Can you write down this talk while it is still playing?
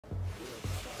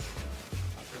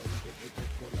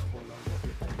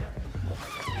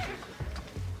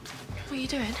What are you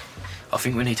doing? I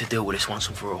think we need to deal with this once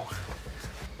and for all.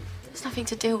 There's nothing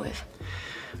to deal with.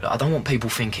 Look, I don't want people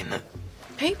thinking that...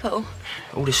 People?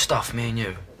 All this stuff, me and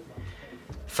you.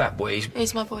 Fatboy,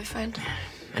 He's my boyfriend.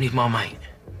 And he's my mate.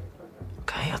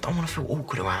 Okay? I don't want to feel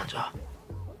awkward around you.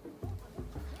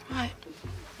 Right.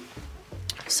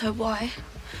 So why,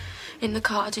 in the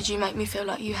car, did you make me feel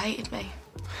like you hated me?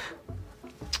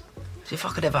 As if I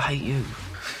could ever hate you.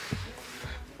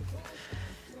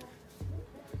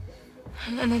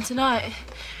 And then tonight,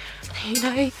 you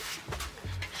know,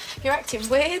 you're acting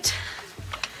weird.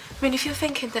 I mean, if you're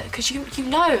thinking that, because you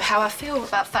know how I feel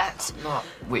about Fats. No,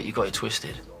 wait, you got it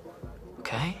twisted.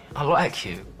 Okay? I like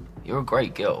you. You're a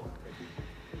great girl.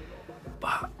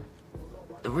 But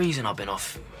the reason I've been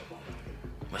off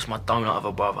was my donut of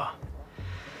a brother.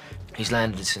 He's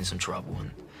landed us in some trouble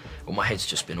and, well, my head's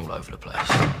just been all over the place.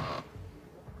 Oh,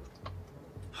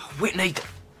 Whitney!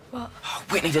 What? Oh,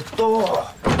 Whitney, the door!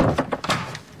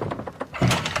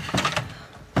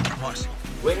 What?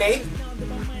 Whitney?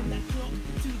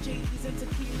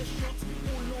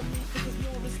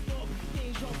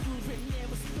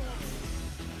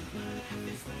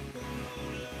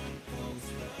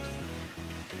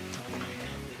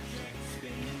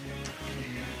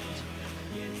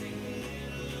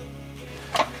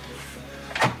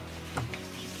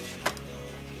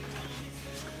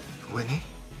 Whitney?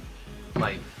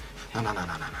 Mate. No.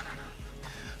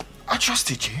 I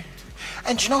trusted you.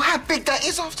 And do you know how big that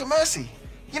is after Mercy?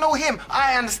 You know him,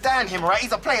 I understand him, right?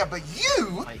 He's a player, but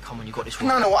you... Mate, come on, you got this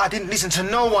wrong. No, I didn't listen to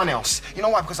no one else. You know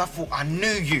why? Because I thought I knew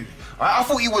you, right? I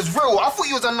thought you was real. I thought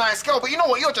you was a nice girl, but you know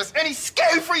what? You're just any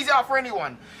scary freeze out for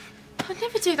anyone. I'd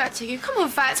never do that to you. Come on,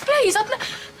 Fats, please.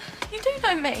 You do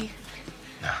know me.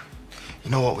 Nah,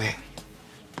 you know what, Whit?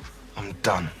 I'm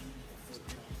done.